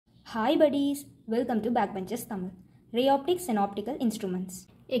Hi buddies, welcome to Backbenchers Tamil. Ray optics and optical instruments.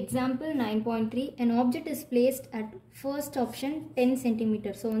 Example 9.3 an object is placed at first option 10 cm.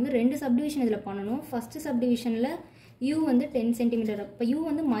 So வந்து ரெண்டு subdivision இதில் பண்ணணும். First subdivisionல u வந்து 10 cm. இப்போ u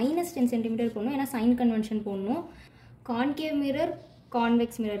வந்து minus 10 cm போடணும். ஏன்னா sign convention போடணும். Concave mirror,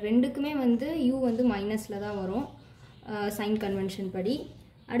 convex mirror ரெண்டுக்குமே வந்து u வந்து minusல தான் வரும். Sign convention படி.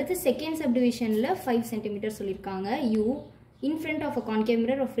 அடுத்து second subdivisionல 5 cm சொல்லியிருக்காங்க. u in front of a concave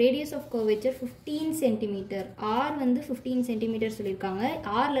mirror of radius of curvature 15 cm. R வந்து 15 cm சொல்லியிருக்காங்க.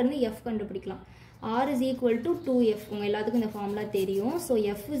 R ல இருந்து f கண்டுபிடிக்கலாம். R is equal to 2f. உங்க எல்லாத்துக்கும் இந்த ஃபார்முலா தெரியும். So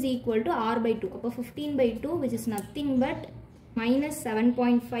f is equal to r by 2. அப்போ 15 by 2 which is nothing but minus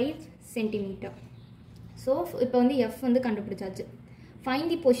 7.5 cm. So இப்போ வந்து f வந்து கண்டுபிடிச்சாச்சு. Find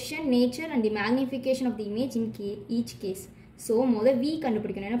the position, nature and the magnification of the image in each case. So முதல்ல v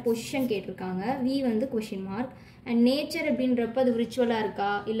கண்டுபிடிக்கணும். ஏன்னா position கேட்டிருக்காங்க. v வந்து question mark. And nature அப்படின்றப்ப அது விர்ச்சுவலாக இருக்கா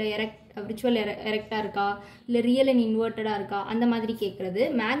இல்லை விர்ச்சுவல் எரெக்டாக இருக்கா இல்லை ரியல் அண்ட் இன்வெர்ட்டடாக இருக்கா அந்த மாதிரி கேட்குறது.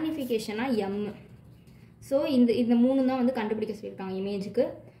 மேக்னிஃபிகேஷனாக எம். ஸோ இந்த மூணு தான் வந்து கண்டுபிடிக்க சொல்லியிருக்காங்க இமேஜுக்கு.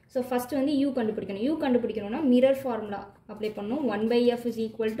 ஸோ ஃபஸ்ட்டு வந்து யூ கண்டுபிடிக்கணும். யூ கண்டுபிடிக்கணும்னா மிரர் ஃபார்முலா அப்ளை பண்ணணும். 1/f is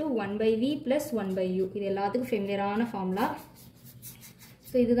equal to 1/v plus 1/u. இது எல்லாத்துக்கும் ஃபெமிலியரான ஃபார்முலா.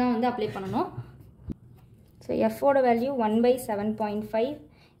 ஸோ இதுதான் வந்து அப்ளை பண்ணணும். So எஃபோட value 1/7.5.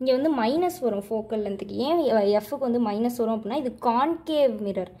 இங்கே வந்து மைனஸ் வரும் ஃபோக்கல் லென்த்துக்கு. ஏன் எஃப்க்கு வந்து மைனஸ் வரும் அப்படின்னா இது கான்கேவ்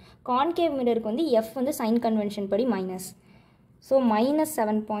மிரர். கான்கேவ் மிரருக்கு வந்து எஃப் வந்து சைன் கன்வென்ஷன் படி minus. So minus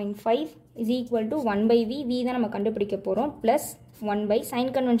 7.5 is equal to 1/v. We தான் நம்ம கண்டுபிடிக்க போகிறோம். ப்ளஸ் 1/,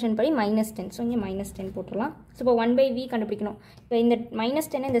 சைன் கன்வென்ஷன் படி -10. ஸோ இங்கே -10 போட்டுடலாம். ஸோ இப்போ 1/v கண்டுபிடிக்கணும். இப்போ இந்த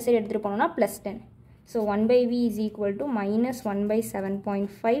 -10 இந்த சைடு எடுத்துகிட்டு போனோம்னா +10. So 1/v is equal to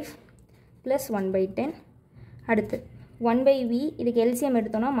 -1/7.5 plus 1/10. அடுத்து 1/v இதுக்கு LCM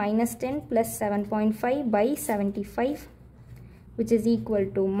எடுத்தோம்னா -10 plus 7.5 by 75 which is equal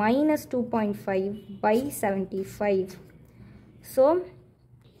to -2.5 by 75. So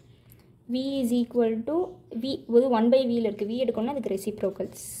v is equal to v ஒரு 1/v இருக்கு. v எடுக்கணும்னா அதுக்கு reciprocal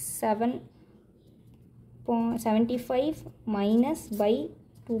 75 minus by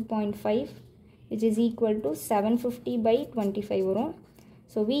 2.5 which is equal to 750 by 25 வரும்.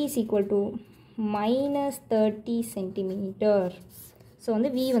 So v is equal to -30 cm. So வந்து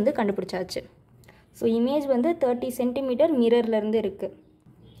v வந்து கண்டுபிடிச்சாச்சு. So image வந்து 30 cm மிரர்லேருந்து இருக்குது.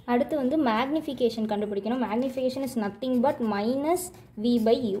 அடுத்து வந்து மேக்னிஃபிகேஷன் கண்டுபிடிக்கணும். Magnification is nothing but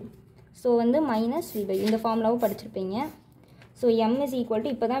 -v/u. So வந்து -v/u இந்த ஃபார்முலாவும் படிச்சிருப்பீங்க. So m is equal to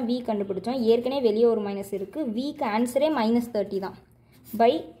இப்போ தான் v கண்டுபிடிச்சோம். ஏற்கனவே வெளியே ஒரு மைனஸ் இருக்குது. vக்கு ஆன்சரே -30 தான்.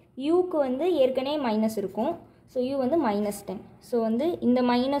 பை யூக்கு வந்து ஏற்கனவே மைனஸ் இருக்கும். ஸோ u வந்து -10. ஸோ வந்து இந்த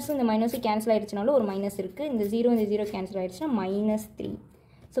மைனஸும் கேன்சல் ஆகிடுச்சுனாலும் ஒரு மைனஸ் இருக்குது. இந்த 0 கேன்சல் ஆகிடுச்சுன்னா -3.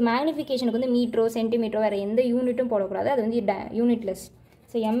 ஸோ மேக்னிஃபிகேஷனுக்கு வந்து மீட்டரோ சென்டிமீட்டரோ வேறு எந்த யூனிட்டும் போடக்கூடாது. அது வந்து யூனிட்லெஸ்.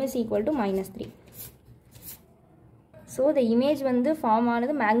 So m is equal to -3. So இந்த இமேஜ் வந்து ஃபார்ம்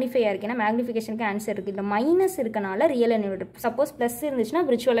ஆனது மேக்னிஃபையாக இருக்குது. ஏன்னா மேக்னிஃபிகேஷனுக்கு ஆன்சர் இருக்குது. இல்லை மைனஸ் இருக்கனால real and inverted. Suppose plus இருந்துச்சுன்னா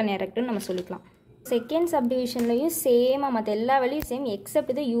விர்ச்சுவல் அண்ட் எரெக்ட்னு நம்ம சொல்லிக்கலாம். செகண்ட் சப்டிவிஷன்லையும் சேமாக மற்ற எல்லா வேல்யூ சேம்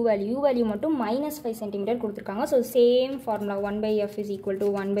எக்ஸப்ட் இது யூ வேல்யூ மட்டும் -5 cm கொடுத்துருக்காங்க. So same formula 1/f is equal to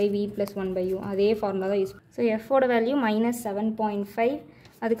 1/v plus 1/u. அதே ஃபார்முலா தான் யூஸ். So எஃபோட value -7.5.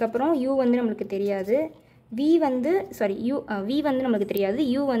 அதுக்கப்புறம் u வந்து நம்மளுக்கு தெரியாது. v வந்து நம்மளுக்கு தெரியாது.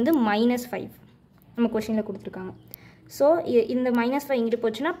 u வந்து -5 நம்ம கொஷினில் கொடுத்துருக்காங்க. ஸோ இந்த -5 இங்கிட்டு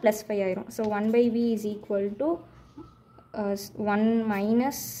போச்சுன்னா +5 ஆயிரும். So 1/v is equal to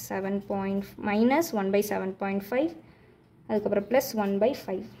 1/7.5 அதுக்கப்புறம் ப்ளஸ்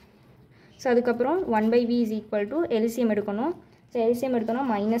 1/5. ஸோ அதுக்கப்புறம் 1/v is equal to LCM எடுக்கணும். ஸோ LCM எடுத்தோம்னா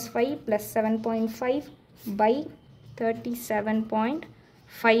 -5 + 7.5 by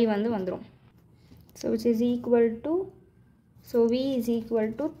 37.5 வந்து வந்துடும். So which is equal to v is equal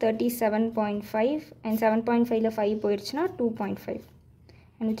to 37.5 and 7.5ல 5 போயிடுச்சுன்னா 2.5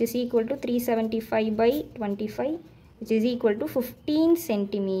 and which is equal to 375 by 25 which is equal to 15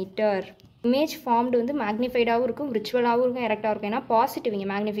 cm. Image formed வந்து மேக்னிஃபைடாகவும் இருக்கும், விர்ச்சுவலாகவும் இருக்கும், எரெக்டாகவும் இருக்கும். ஏன்னா பாசிட்டிவ் இங்கே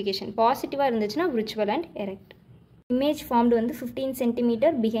மேக்னிஃபிகேஷன் பாசிட்டிவாக இருந்துச்சுன்னா virtual and erect. Image formed வந்து 15 cm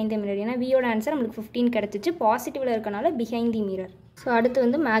பிஹைண்ட் தி மிரர். ஏன்னா வியோட ஆன்சர் நம்மளுக்கு 15 கிடச்சிச்சு. பாசிட்டிவில் இருக்கனால பிஹைண்ட் தி மிரர். ஸோ அடுத்து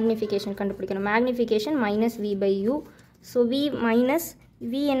வந்து மேக்னிஃபிகேஷன் கண்டுபிடிக்கணும். Magnification -v/u. ஸோ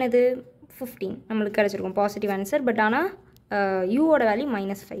v என்னது 15 நம்மளுக்கு கிடச்சிருக்கும் பாசிட்டிவ் ஆன்சர். பட் ஆனால் யூவோட வேல்யூ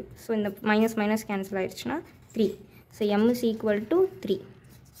 -5. ஸோ இந்த மைனஸ் கேன்சல் ஆகிடுச்சுன்னா 3. So m is equal to 3.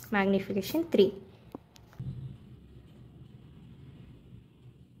 Magnification 3.